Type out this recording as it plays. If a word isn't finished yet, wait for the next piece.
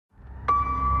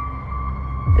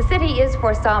The city is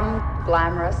for some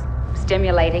glamorous,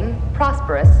 stimulating,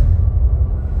 prosperous.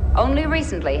 Only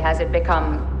recently has it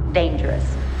become dangerous.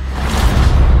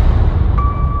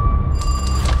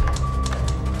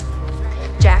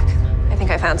 Jack, I think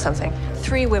I found something.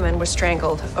 3 women were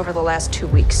strangled over the last 2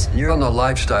 weeks. You're on the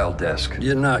lifestyle desk.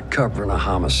 You're not covering a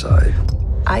homicide.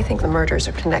 I think the murders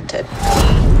are connected.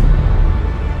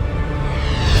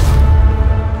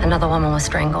 Another woman was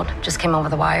strangled. Just came over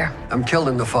the wire. I'm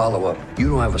killing the follow-up. You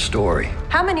don't have a story.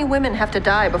 How many women have to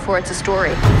die before it's a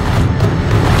story?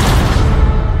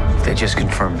 They just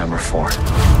confirmed number 4.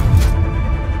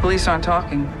 Police aren't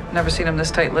talking. Never seen them this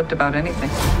tight-lipped about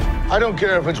anything. I don't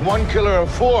care if it's 1 killer or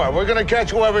 4. We're gonna catch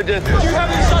whoever did this. You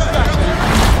have any suspects?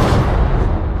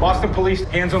 Boston police,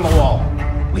 hands on the wall.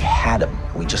 We had him.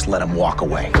 We just let him walk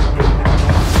away.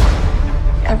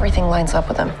 Everything lines up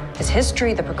with him. His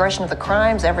history, the progression of the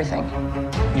crimes, everything.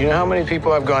 You know how many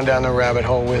people I've gone down the rabbit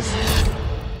hole with?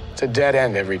 It's a dead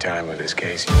end every time with this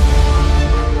case.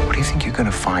 What do you think you're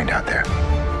gonna find out there?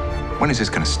 When is this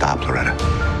gonna stop, Loretta?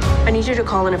 I need you to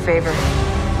call in a favor.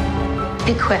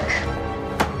 Be quick.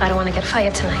 I don't want to get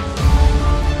fired tonight.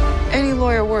 Any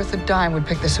lawyer worth a dime would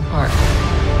pick this apart.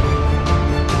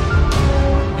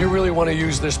 You really want to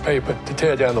use this paper to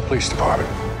tear down the police department?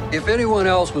 If anyone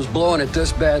else was blowing it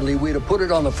this badly, we'd have put it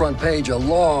on the front page a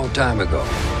long time ago.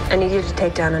 I need you to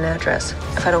take down an address.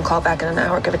 If I don't call back in an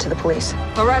hour, give it to the police.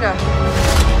 Loretta.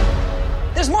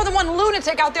 There's more than one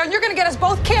lunatic out there, and you're gonna get us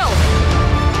both killed.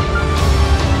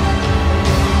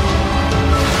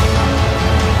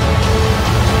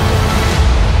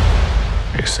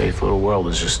 Your safe little world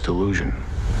is just delusion.